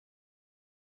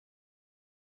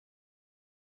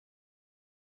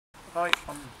Hi,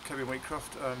 I'm Kevin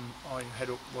Wheatcroft. I head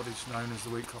up what is known as the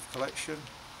Wheatcroft Collection.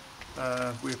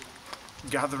 We're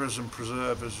gatherers and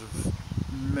preservers of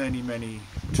many,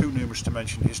 too numerous to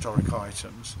mention, historic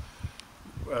items.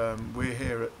 We're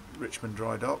here at Richmond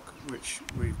Dry Dock, which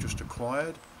we've just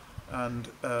acquired, and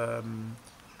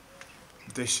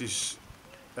this is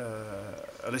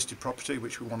a listed property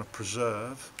which we want to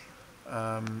preserve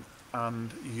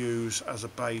and use as a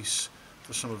base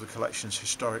for some of the collection's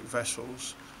historic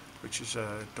vessels, which is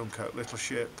a Dunkirk little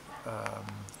ship,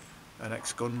 an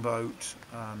ex-gunboat,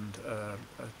 and a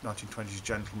 1920s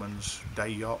gentleman's day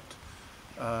yacht.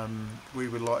 We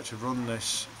would like to run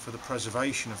this for the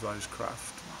preservation of those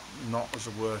craft, not as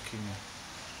a working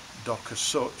dock as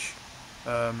such.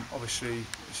 Obviously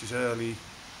this is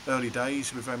early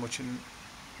days. We're very much in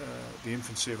the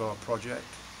infancy of our project.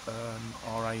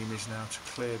 Our aim is now to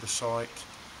clear the site,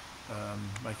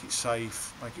 make it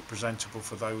safe, make it presentable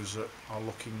for those that are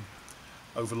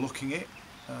overlooking it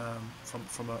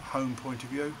from a home point of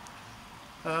view,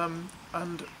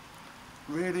 and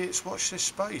really it's watch this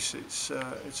space.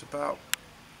 It's about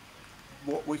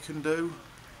what we can do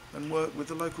and work with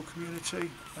the local community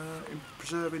in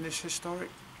preserving this historic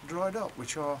dry dock,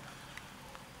 which are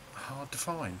hard to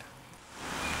find.